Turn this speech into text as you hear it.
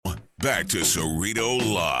Back to Cerrito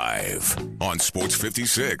Live on Sports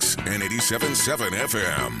 56 and 87.7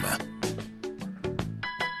 FM.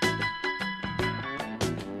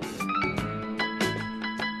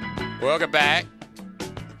 Welcome back.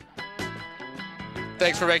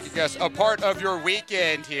 Thanks for making us a part of your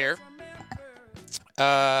weekend here.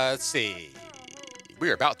 Let's see. We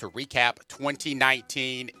are about to recap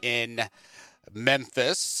 2019 in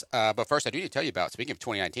Memphis. But first, I do need to tell you about, speaking of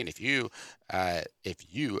 2019, if you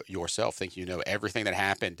yourself think you know everything that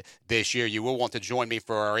happened this year, you will want to join me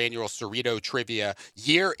for our annual Cerrito Trivia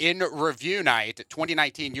Year in Review Night.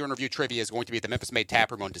 2019 Year in Review Trivia is going to be at the Memphis Made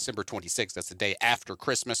Tap Room on December 26th. That's the day after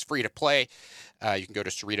Christmas. Free to play. You can go to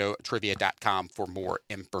CerritoTrivia.com for more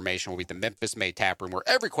information. We'll be at the Memphis Made Tap Room, where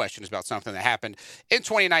every question is about something that happened in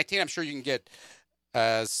 2019. I'm sure you can get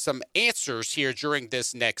some answers here during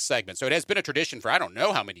this next segment. So it has been a tradition for I don't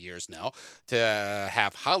know how many years now to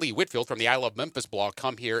have Holly Whitfield from the I Love Memphis blog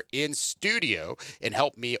come here in studio and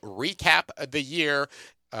help me recap the year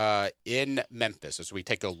in Memphis as we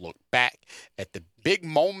take a look back at the big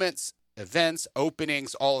moments, events,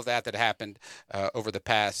 openings, all of that happened over the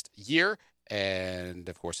past year. And,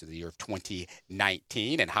 of course, in the year of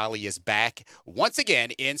 2019. And Holly is back once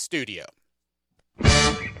again in studio.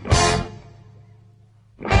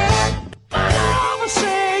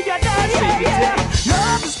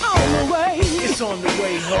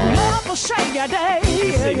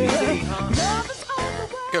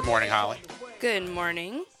 Good morning, Holly. Good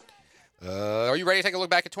morning. Are you ready to take a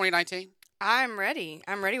look back at 2019? I'm ready.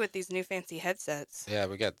 I'm ready with these new fancy headsets. Yeah,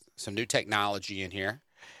 we got some new technology in here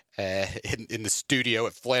in the studio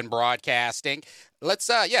at Flynn Broadcasting. Let's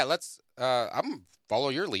I'm follow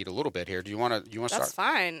your lead a little bit here. Do you want to start? That's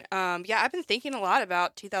fine. I've been thinking a lot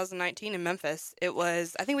about 2019 in Memphis. It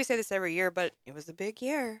was, I think we say this every year, but it was a big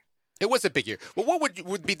year. It was a big year. Well, what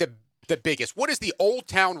would be the biggest? What is the Old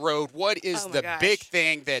Town Road? What is big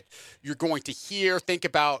thing that you're going to hear, think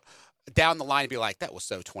about down the line and be like, that was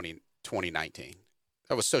so 2019.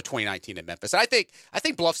 That was so 2019 in Memphis. And I think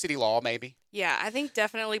Bluff City Law maybe. Yeah, I think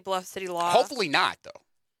definitely Bluff City Law. Hopefully not, though.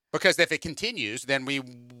 Because if it continues, then we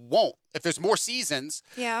won't. If there's more seasons,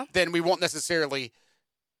 then we won't necessarily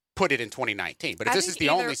put it in 2019. But if this is the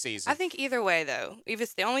only season. I think either way, though. If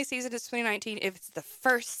it's the only season, it's 2019. If it's the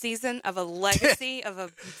first season of a legacy of a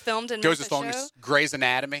filmed in Memphis Memphis show. Goes as long as Grey's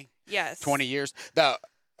Anatomy. Yes. 20 years.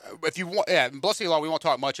 If you want, in Bluff City Law, we won't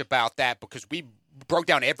talk much about that because we broke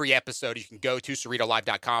down every episode. You can go to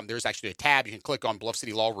CerritoLive.com. There's actually a tab. You can click on Bluff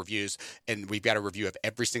City Law Reviews, and we've got a review of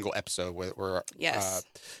every single episode where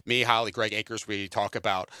me, Holly, Greg Akers, we talk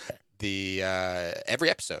about the every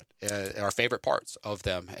episode, our favorite parts of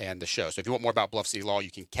them and the show. So if you want more about Bluff City Law,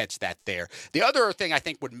 you can catch that there. The other thing I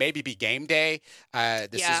think would maybe be game day.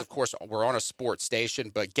 This is, of course, we're on a sports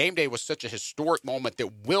station, but game day was such a historic moment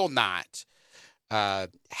that will not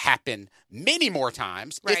happen many more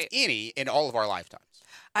times, if any, in all of our lifetimes.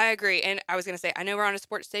 I agree. And I was going to say, I know we're on a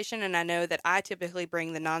sports station, and I know that I typically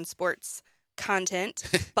bring the non-sports content,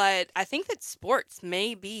 but I think that sports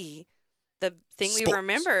may be the thing we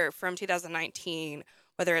remember from 2019,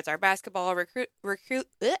 whether it's our basketball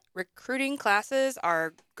recruiting classes,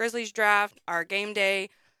 our Grizzlies draft, our game day,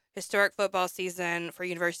 historic football season for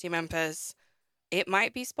University of Memphis. It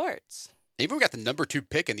might be sports. Even we got the number 2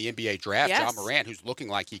 pick in the NBA draft, John Morant, who's looking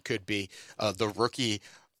like he could be the rookie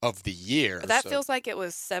of the year. That feels like it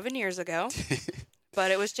was 7 years ago, but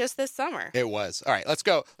it was just this summer. It was. All right, let's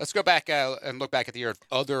go back and look back at the year of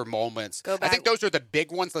other moments. I think those are the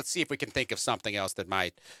big ones. Let's see if we can think of something else that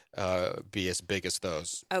might be as big as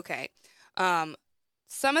those. Okay.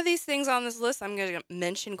 Some of these things on this list I'm going to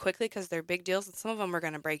mention quickly because they're big deals, and some of them we're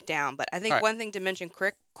going to break down. But I think one thing to mention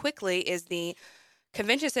quickly is the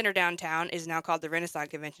Convention Center downtown is now called the Renaissance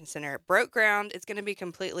Convention Center. Broke ground. It's going to be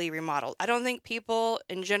completely remodeled. I don't think people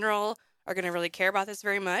in general are going to really care about this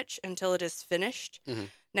very much until it is finished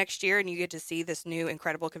next year and you get to see this new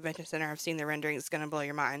incredible convention center. I've seen the renderings. It's going to blow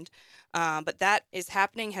your mind. But that is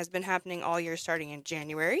happening, has been happening all year starting in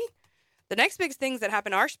January. The next big things that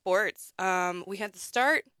happen are sports. We had the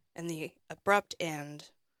start and the abrupt end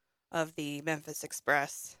of the Memphis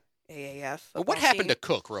Express AAF. What happened to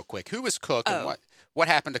Cook, real quick? Who was Cook and what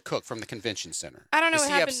happened to Cook from the convention center? I don't know what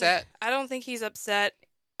happened. Is he upset? I don't think he's upset.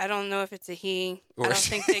 I don't know if it's a he. I don't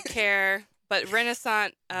think they care. But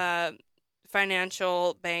Renaissance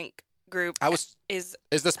Financial Bank Group is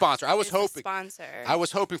the sponsor. I was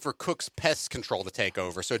hoping for Cook's Pest Control to take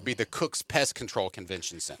over, so it'd be the Cook's Pest Control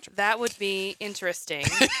Convention Center. That would be interesting.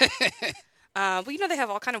 But they have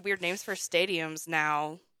all kind of weird names for stadiums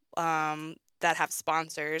now. That have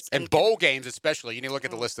sponsors. And bowl games especially. You need to look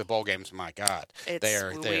at the list of bowl games. My God.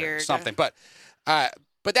 They're weird. Something. But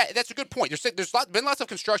But that's a good point. There's been lots of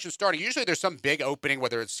construction starting. Usually there's some big opening,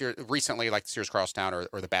 whether it's recently like Sears Crosstown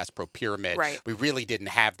or the Bass Pro Pyramid. Right. We really didn't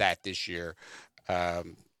have that this year.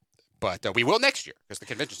 But we will next year because the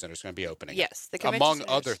convention center is going to be opening. Yes, the convention among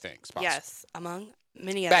centers. other things. Possibly. Yes, among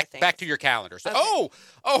many other things. Back to your calendar. So, Okay.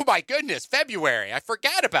 oh my goodness, February. I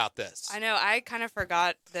forgot about this. I know. I kind of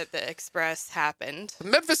forgot that the Express happened.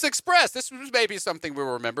 Memphis Express. This was maybe something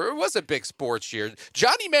we'll remember. It was a big sports year.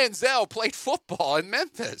 Johnny Manziel played football in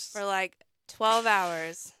Memphis. For like 12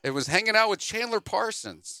 hours. It was hanging out with Chandler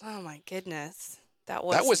Parsons. Oh, my goodness. That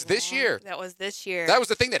was this year. That was this year. That was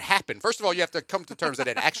the thing that happened. First of all, you have to come to terms that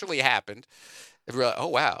it actually happened. And we're like, oh,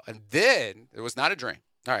 wow. And then it was not a dream.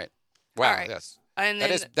 All right. Wow. All right. Yes. And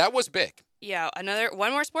then, that was big. Yeah.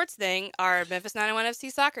 One more sports thing. Our Memphis 91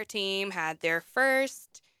 FC soccer team had their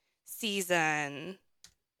first season.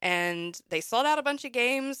 And they sold out a bunch of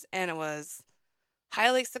games. And it was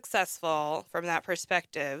highly successful from that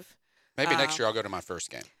perspective. Maybe next year I'll go to my first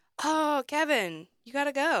game. Oh, Kevin, you got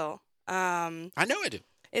to go. I know I do.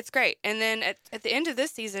 It's great. And then at the end of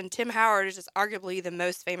this season, Tim Howard is just arguably the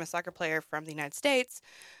most famous soccer player from the United States,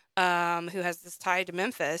 who has this tie to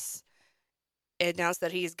Memphis, announced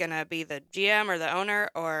that he's going to be the GM or the owner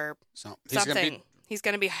or something. He's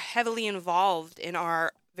going to be heavily involved in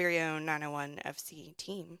our very own 901 FC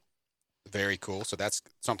team. Very cool. So that's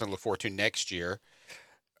something to look forward to next year.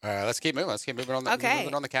 Let's keep moving. Let's keep moving on the,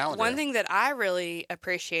 moving on the calendar. One thing that I really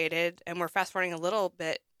appreciated, and we're fast forwarding a little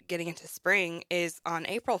bit getting into spring, is on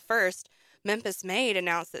April 1st, Memphis Made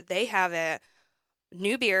announced that they have a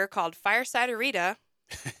new beer called Fireside-A-Rita.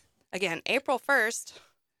 Again, April 1st.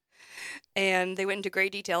 And they went into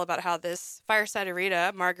great detail about how this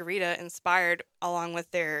Fireside-A-Rita margarita inspired along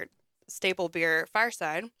with their staple beer,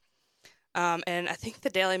 Fireside. And I think the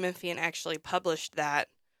Daily Memphian actually published that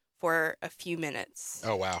for a few minutes.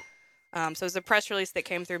 Oh, wow. So it was a press release that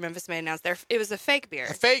came through. Memphis Made announced it was a fake beer.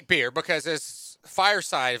 A fake beer because it's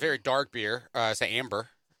Fireside, a very dark beer. It's an amber.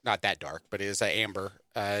 Not that dark, but it is an amber,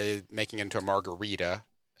 making it into a margarita.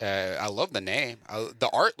 I love the name. The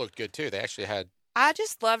art looked good, too. They actually had... I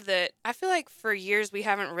just love that. I feel like for years we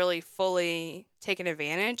haven't really fully taken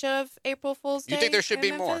advantage of April Fool's Day. You think there should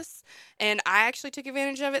be more? And I actually took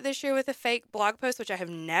advantage of it this year with a fake blog post, which I have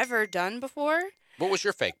never done before. What was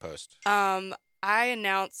your fake post? I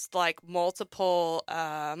announced like multiple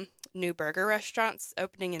new burger restaurants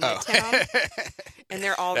opening in Midtown, and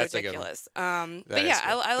they're all ridiculous. But yeah,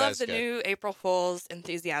 I love the new April Fool's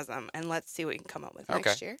enthusiasm, and let's see what we can come up with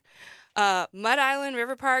next year. Mud Island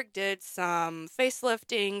River Park did some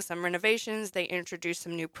facelifting, some renovations. They introduced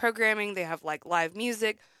some new programming. They have like live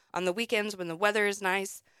music on the weekends when the weather is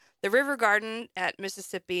nice. The River Garden at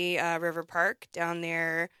Mississippi River Park down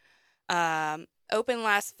there opened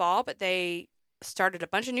last fall, but they started a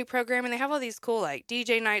bunch of new programming. They have all these cool like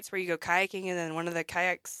DJ nights where you go kayaking and then one of the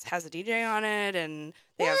kayaks has a DJ on it, and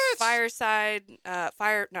they have fire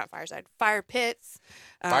pits.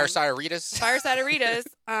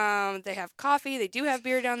 Fireside-A-Ritas. They have coffee. They do have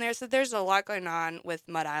beer down there. So there's a lot going on with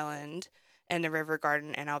Mud Island and the River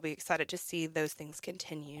Garden, and I'll be excited to see those things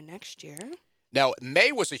continue next year. Now,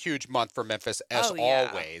 May was a huge month for Memphis, as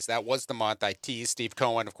always. That was the month I teased Steve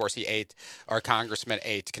Cohen. Of course, our congressman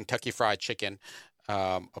ate Kentucky Fried Chicken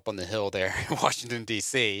up on the hill there in Washington,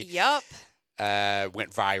 D.C. Yep.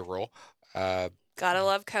 Went viral. Gotta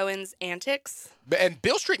love Cohen's antics. And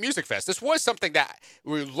Beale Street Music Fest. This was something that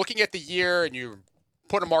we were looking at the year, and you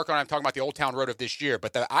put a mark on it. I'm talking about the Old Town Road of this year.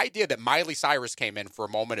 But the idea that Miley Cyrus came in for a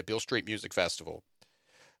moment at Beale Street Music Festival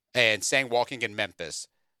and sang Walking in Memphis,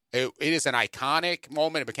 it is an iconic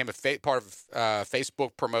moment. It became a part of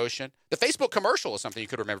Facebook promotion. The Facebook commercial is something you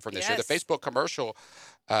could remember from this year. The Facebook commercial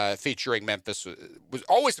featuring Memphis was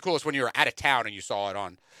always the coolest when you were out of town and you saw it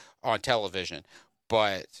on television.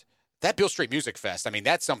 But that Beale Street Music Fest, I mean,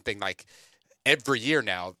 that's something like every year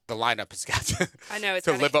now the lineup has got to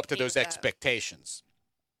live up to those expectations.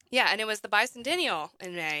 Yeah, and it was the bicentennial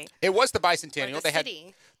in May. It was the bicentennial. They had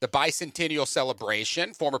the bicentennial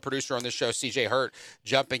celebration. Former producer on this show, CJ Hurt,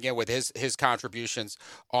 jumping in with his contributions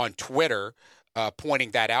on Twitter,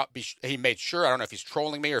 pointing that out. He made sure, I don't know if he's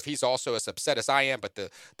trolling me or if he's also as upset as I am, but the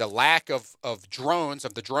lack of drones,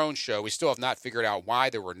 of the drone show, we still have not figured out why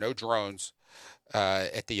there were no drones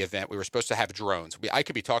at the event. We were supposed to have drones. I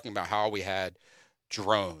could be talking about how we had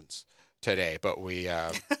drones today, but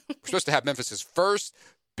we're supposed to have Memphis's first,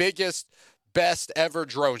 biggest, best ever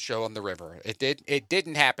drone show on the river. It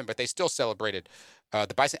didn't happen, but they still celebrated the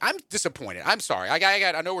bicentennial. I'm disappointed. I'm sorry.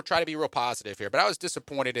 I know we're trying to be real positive here, but I was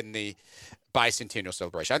disappointed in the bicentennial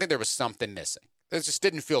celebration. I think there was something missing. It just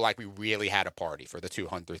didn't feel like we really had a party for the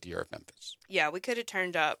 200th year of Memphis. Yeah, we could have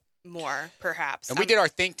turned up more, perhaps. And we did our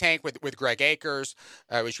think tank with Greg Akers,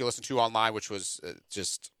 which you listen to online, which was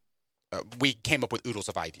just we came up with oodles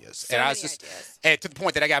of ideas. So and I many was just ideas. to the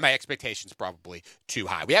point that I got my expectations probably too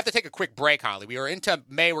high. We have to take a quick break, Holly. We are into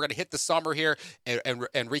May. We're going to hit the summer here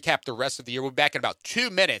and recap the rest of the year. We'll be back in about 2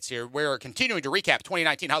 minutes here. We're continuing to recap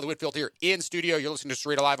 2019. Holly Whitfield here in studio. You're listening to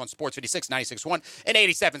Cerrito Live on Sports 56, 96.1, and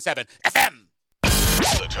 87.7 FM.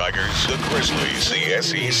 The Tigers, the Grizzlies, the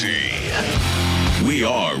SEC. We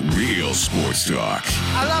are real sports talk.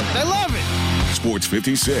 I love it. Sports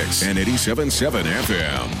 56 and 87.7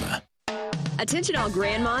 FM. Attention all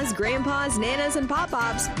grandmas, grandpas, nanas, and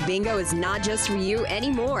pop-pops. Bingo is not just for you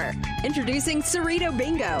anymore. Introducing Cerrito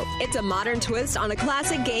Bingo. It's a modern twist on a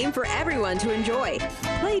classic game for everyone to enjoy.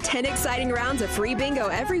 Play 10 exciting rounds of free bingo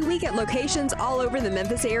every week at locations all over the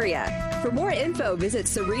Memphis area. For more info, visit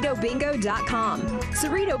CerritoBingo.com.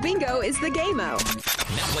 Cerrito Bingo is the game-o.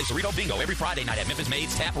 Now play Cerrito Bingo every Friday night at Memphis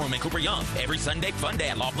Maid's Tap Room in Cooper Young. Every Sunday, Fun Day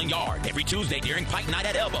at Laughlin Yard. Every Tuesday during Pike Night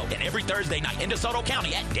at Elbow. And every Thursday night in DeSoto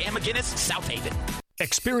County at Dan McGinnis, South Haven.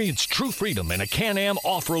 Experience true freedom in a Can-Am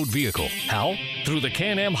off-road vehicle. How? Through the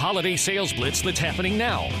Can-Am Holiday Sales Blitz that's happening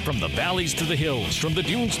now. From the valleys to the hills, from the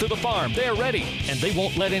dunes to the farm, they're ready. And they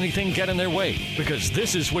won't let anything get in their way, because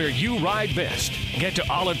this is where you ride best. Get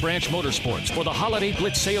to Olive Branch Motorsports for the Holiday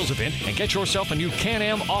Blitz sales event and get yourself a new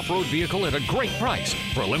Can-Am off-road vehicle at a great price.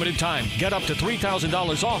 For a limited time, get up to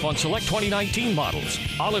 $3,000 off on select 2019 models.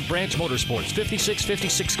 Olive Branch Motorsports,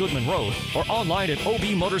 5656 Goodman Road, or online at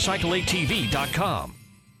obmotorcycleatv.com.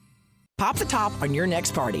 Pop the top on your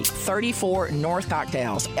next party. 34 North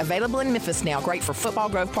Cocktails. Available in Memphis now. Great for football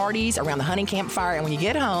grove parties, around the hunting campfire, and when you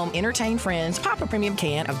get home, entertain friends. Pop a premium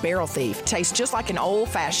can of Barrel Thief. Tastes just like an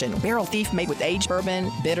old-fashioned Barrel Thief made with aged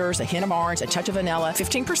bourbon, bitters, a hint of orange, a touch of vanilla,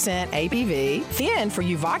 15% ABV. Then, for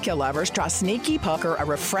you vodka lovers, try Sneaky Pucker, a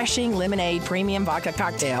refreshing lemonade premium vodka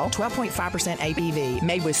cocktail, 12.5% ABV.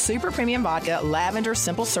 Made with super premium vodka, lavender,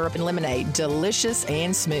 simple syrup, and lemonade. Delicious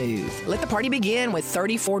and smooth. Let the party begin with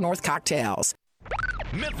 34 North Cocktails.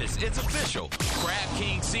 Memphis, it's official. Crab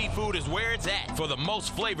King Seafood is where it's at. For the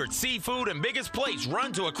most flavored seafood and biggest plates,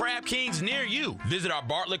 run to a Crab King's near you. Visit our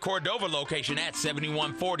Bartlett Cordova location at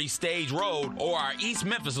 7140 Stage Road or our East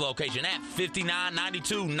Memphis location at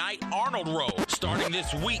 5992 Knight Arnold Road. Starting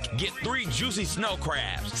this week, get 3 juicy snow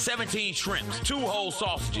crabs, 17 shrimps, 2 whole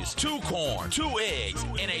sausages, 2 corn, 2 eggs,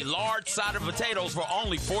 and a large side of potatoes for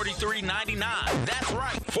only $43.99. That's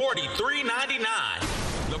right, $43.99.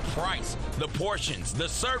 The price, the portions, the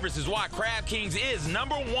service is why Crab Kings is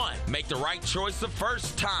number 1. Make the right choice the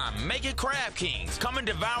first time. Make it Crab Kings. Come and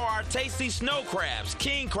devour our tasty snow crabs,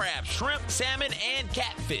 king crabs, shrimp, salmon, and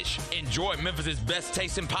catfish. Enjoy Memphis' best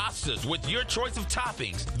tasting pastas with your choice of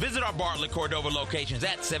toppings. Visit our Bartlett Cordova locations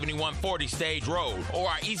at 7140 Stage Road or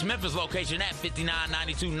our East Memphis location at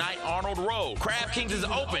 5992 Knight Arnold Road. Crab Kings is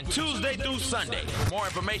open Tuesday through Sunday. For more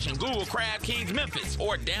information, Google Crab Kings Memphis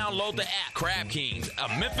or download the app Crab Kings, a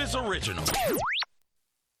Memphis original.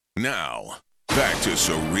 Now, back to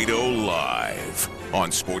Cerrito Live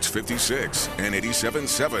on Sports 56 and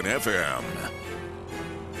 87.7 FM.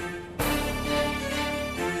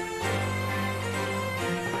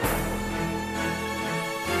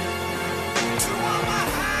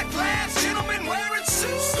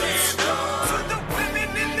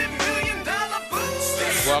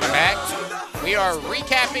 Welcome back. We are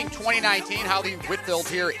recapping 2019. Holly Whitfield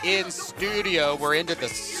here in studio. We're into the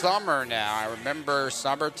summer now. I remember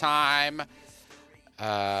summertime. It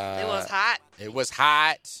was hot. It was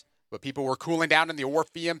hot, but people were cooling down in the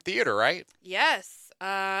Orpheum Theater, right? Yes.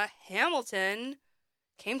 Hamilton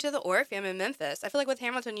came to the Orpheum in Memphis. I feel like with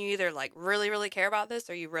Hamilton, you either like really, really care about this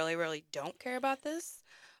or you really, really don't care about this.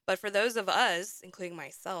 But for those of us, including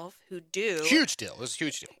myself, who do... Huge deal. It was a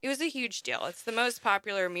huge deal. It was a huge deal. It's the most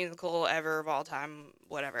popular musical ever of all time,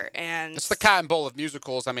 whatever. And it's the Cotton Bowl of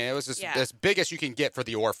musicals. I mean, it was as big as you can get for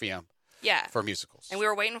the Orpheum. Yeah. For musicals. And we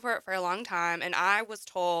were waiting for it for a long time. And I was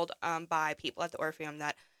told by people at the Orpheum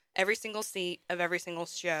that every single seat of every single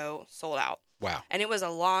show sold out. Wow. And it was a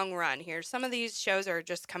long run here. Some of these shows are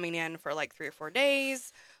just coming in for like 3 or 4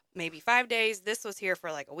 days, maybe 5 days. This was here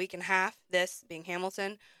for like a week and a half. This, being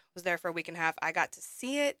Hamilton, was there for a week and a half. I got to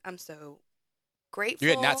see it. I'm so grateful.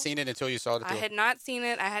 You had not seen it until you saw it? I had not seen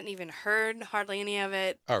it. I hadn't even heard hardly any of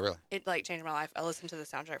it. Oh, really? It like changed my life. I listened to the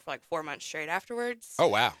soundtrack for like 4 months straight afterwards. Oh,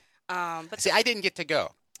 wow. But see, I didn't get to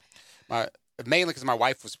go. Mainly because my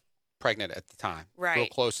wife was pregnant at the time. Right. Real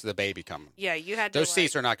close to the baby coming. Yeah, you had to. Those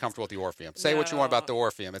seats are not comfortable at the Orpheum. Say what you want about the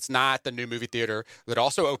Orpheum. It's not the new movie theater that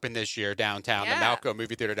also opened this year downtown, the Malco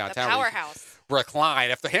movie theater downtown. The Powerhouse. Recline.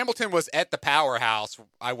 If the Hamilton was at the Powerhouse,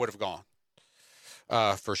 I would have gone.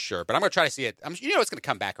 for sure. But I'm going to try to see it. It's going to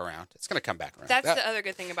come back around. It's going to come back around. That's the other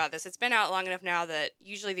good thing about this. It's been out long enough now that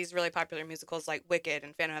usually these really popular musicals like Wicked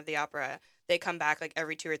and Phantom of the Opera, they come back like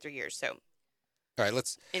every 2 or 3 years. So, all right,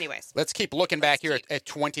 let's keep looking back here at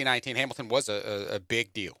 2019. Hamilton was a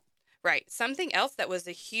big deal. Right. Something else that was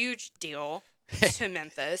a huge deal to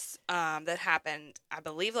Memphis that happened, I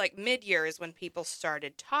believe, like mid-year is when people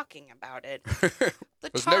started talking about it.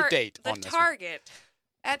 There's no date on this The Target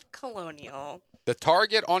at Colonial. The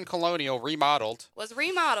Target on Colonial was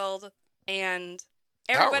remodeled, and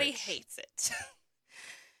everybody Outrage. hates it.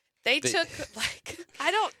 They took,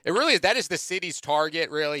 It really is. That is the city's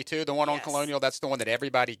Target, really, too. The one on Yes. Colonial, that's the one that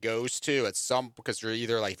everybody goes to because you're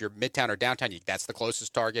either, like, if you're Midtown or downtown, that's the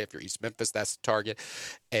closest Target. If you're East Memphis, that's the Target.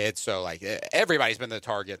 And so, like, everybody's been to the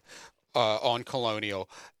Target on Colonial.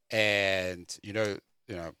 And,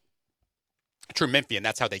 true Memphian,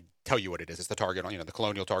 that's how they tell you what it is. It's the Target on, the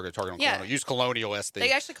Colonial Target on Colonial. Use Colonial as the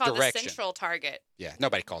They actually call it the direction. Central Target. Yeah,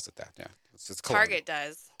 nobody calls it that. Yeah, it's Colonial.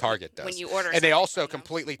 Target does. When you order and they also from them.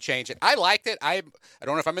 completely changed it. I liked it. I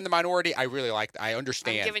don't know if I'm in the minority. I really liked it. I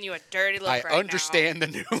understand. I'm giving you a dirty look I right now. understand the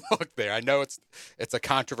new look there. I know it's a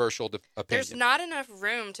controversial opinion. There's not enough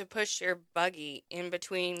room to push your buggy in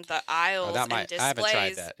between the aisles and I haven't tried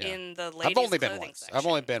displays that. Yeah. in the ladies' I've only been clothing once. section. I've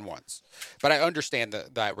only been once, but I understand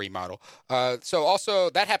that remodel. So also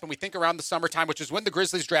that happened. We think around the summertime, which is when the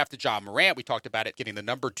Grizzlies drafted John Morant. We talked about it getting the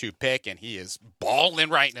number 2 pick, and he is balling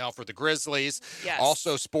right now for the Grizzlies. Yes.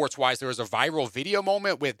 Also, sports-wise, there was a viral video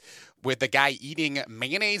moment with the guy eating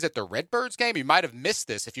mayonnaise at the Redbirds game. You might have missed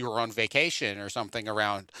this if you were on vacation or something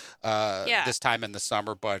around this time in the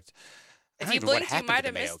summer, but if you blinked, you might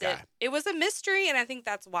have missed it. It was a mystery, and I think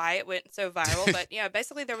that's why it went so viral. But yeah,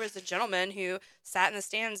 basically there was a gentleman who sat in the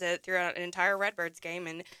stands throughout an entire Redbirds game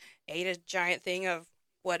and ate a giant thing of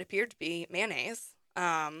what appeared to be mayonnaise.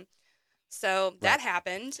 So that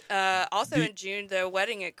happened. Also in June, the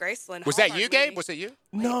wedding at Graceland. Was that you, Gabe? Was it you?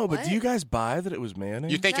 No, but what? do you guys buy that it was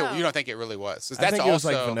mayonnaise? You think No. you don't think it really was? I think it was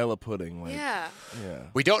like vanilla pudding. Yeah.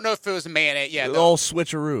 We don't know if it was mayonnaise. Yeah, The old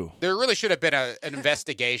switcheroo. there really should have been an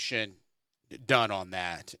investigation done on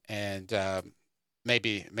that, and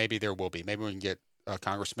maybe there will be. Maybe we can get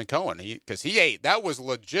Congressman Cohen because he ate. That was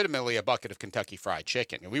legitimately a bucket of Kentucky Fried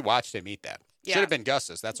Chicken, and we watched him eat that. Yeah. Should have been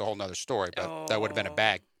Gus's. That's a whole nother story, but that would have been a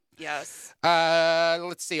bag. Yes.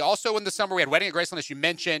 Let's see. Also in the summer, we had Wedding at Graceland, as you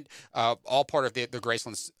mentioned, all part of the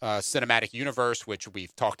Graceland cinematic universe, which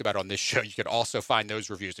we've talked about on this show. You can also find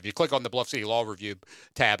those reviews. If you click on the Bluff City Law Review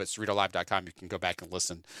tab at CerritoLive.com, you can go back and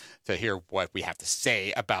listen to hear what we have to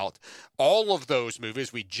say about all of those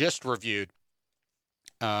movies we just reviewed.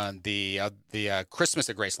 The Christmas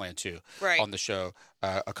at Graceland 2 on the show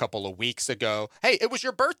a couple of weeks ago. Hey, it was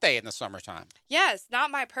your birthday in the summertime. Yes,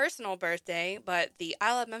 not my personal birthday, but the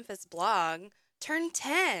I Love Memphis blog turned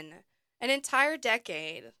 10. An entire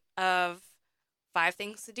decade of 5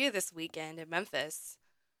 things to do this weekend in Memphis.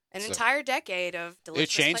 An entire decade of delicious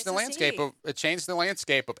It changed the places to landscape eat. it changed the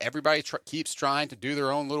landscape of everybody keeps trying to do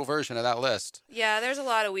their own little version of that list. Yeah, there's a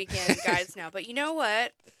lot of weekend guides now, but you know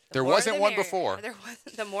what? There wasn't one before. There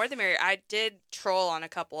wasn't. The more the merrier. I did troll on a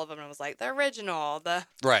couple of them and was like, the original,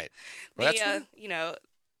 right. Well,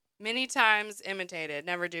 many times imitated,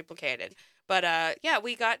 never duplicated. But yeah,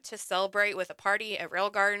 we got to celebrate with a party at Rail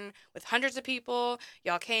Garden with hundreds of people.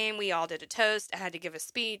 Y'all came. We all did a toast. I had to give a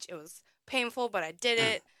speech. It was painful, but I did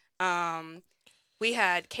it. We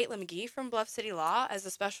had Caitlin McGee from Bluff City Law as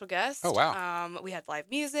a special guest. Oh, wow. We had live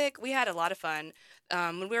music. We had a lot of fun.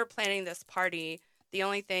 When we were planning this party, the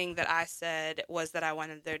only thing that I said was that I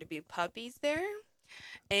wanted there to be puppies there.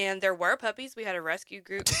 And there were puppies. We had a rescue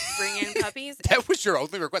group bring in puppies. That was your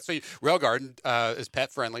only request. So Rail Garden is pet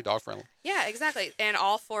friendly, dog friendly. Yeah, exactly. And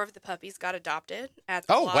all 4 of the puppies got adopted at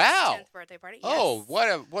the blog's 10th birthday party. Oh,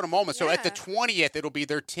 Yes. what a moment. So at the Yeah. 20th, it'll be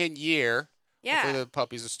their 10-year. Yeah. Hopefully the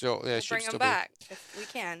puppies are still. We'll should bring still them back if we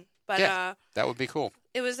can. But Yeah, that would be cool.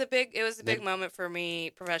 it was a big moment for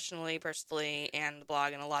me professionally, personally, and the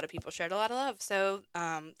blog, and a lot of people shared a lot of love. So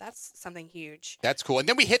that's something huge. That's cool. And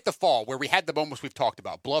then we hit the fall where we had the moments we've talked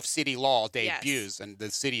about. Bluff City Law debuts, and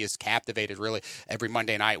the city is captivated really every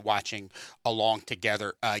Monday night watching along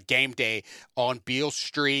together. Game day on Beale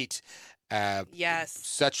Street. Yes.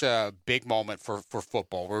 Such a big moment for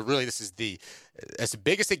football. Where really this is as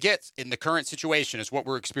big as it gets in the current situation is what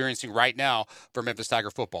we're experiencing right now for Memphis Tiger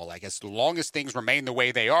football. Like as long as things remain the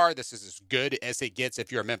way they are, this is as good as it gets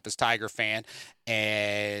if you're a Memphis Tiger fan.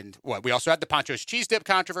 And we also had the Poncho's Cheese Dip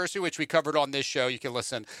controversy, which we covered on this show. You can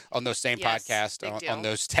listen on those same podcasts on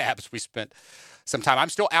those tabs. We spent some time. I'm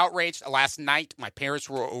still outraged. Last night, my parents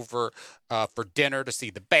were over for dinner to see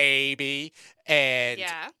the baby, and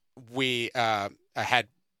we had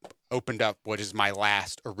opened up what is my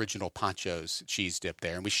last original Pancho's cheese dip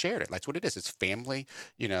there, and we shared it. That's what it is. It's family,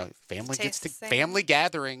 family gets to family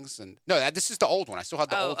gatherings, and this is the old one. I still have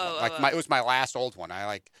the old one. It was my last old one.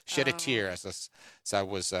 I shed a tear as I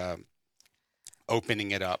was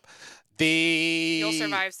opening it up. You'll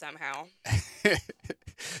survive somehow.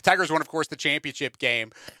 Tigers won, of course, the championship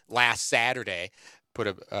game last Saturday. Put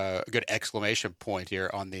a good exclamation point here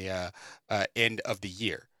on the end of the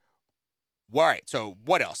year. All right, so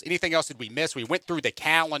what else? Anything else did we miss? We went through the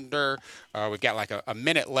calendar. We've got a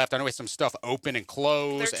minute left. I know we have some stuff open and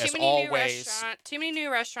closed, as always. Too many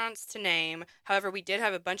new restaurants to name. However, we did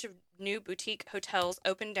have a bunch of new boutique hotels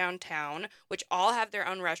open downtown, which all have their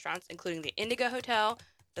own restaurants, including the Indigo Hotel,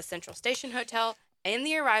 the Central Station Hotel, and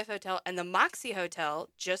the Arrive Hotel, and the Moxie Hotel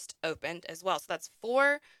just opened as well. So that's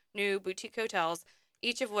 4 new boutique hotels,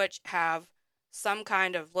 each of which have some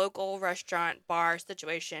kind of local restaurant bar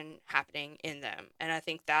situation happening in them. And I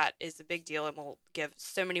think that is a big deal and will give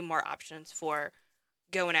so many more options for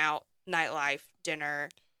going out, nightlife, dinner,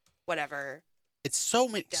 whatever. It's so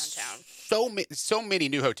many downtown. So many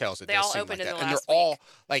new hotels. They all opened in the last and they're all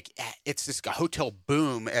it's this hotel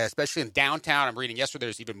boom, especially in downtown. I'm reading yesterday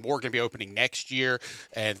there's even more going to be opening next year,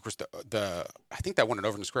 and of course the I think that one in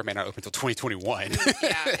Overton Square may not open until 2021.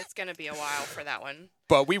 Yeah, it's going to be a while for that one.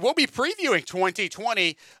 But we will be previewing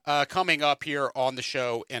 2020 coming up here on the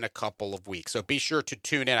show in a couple of weeks. So be sure to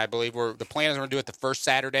tune in. I believe the plan is we're going to do it the first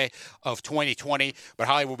Saturday of 2020. But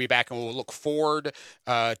Holly will be back, and we'll look forward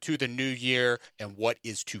to the new year and what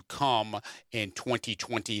is to come in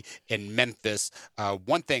 2020 in Memphis.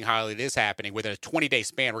 One thing, Holly, that is happening within a 20-day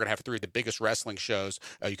span, we're going to have 3 of the biggest wrestling shows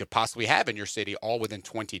you could possibly have in your city all within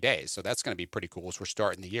 20 days. So that's going to be pretty cool as we're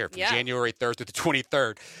starting the year from January 3rd to the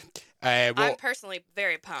 23rd. I'm personally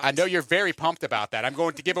very pumped. I know you're very pumped about that. we're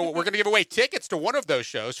going to give away tickets to one of those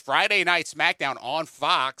shows. Friday Night SmackDown on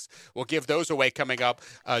Fox. We'll give those away coming up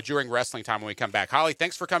during wrestling time when we come back. Holly,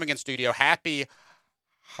 thanks for coming in studio. Happy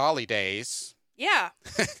holidays. Yeah.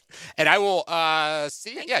 And I will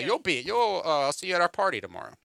see you. Thank you. I'll see you at our party tomorrow.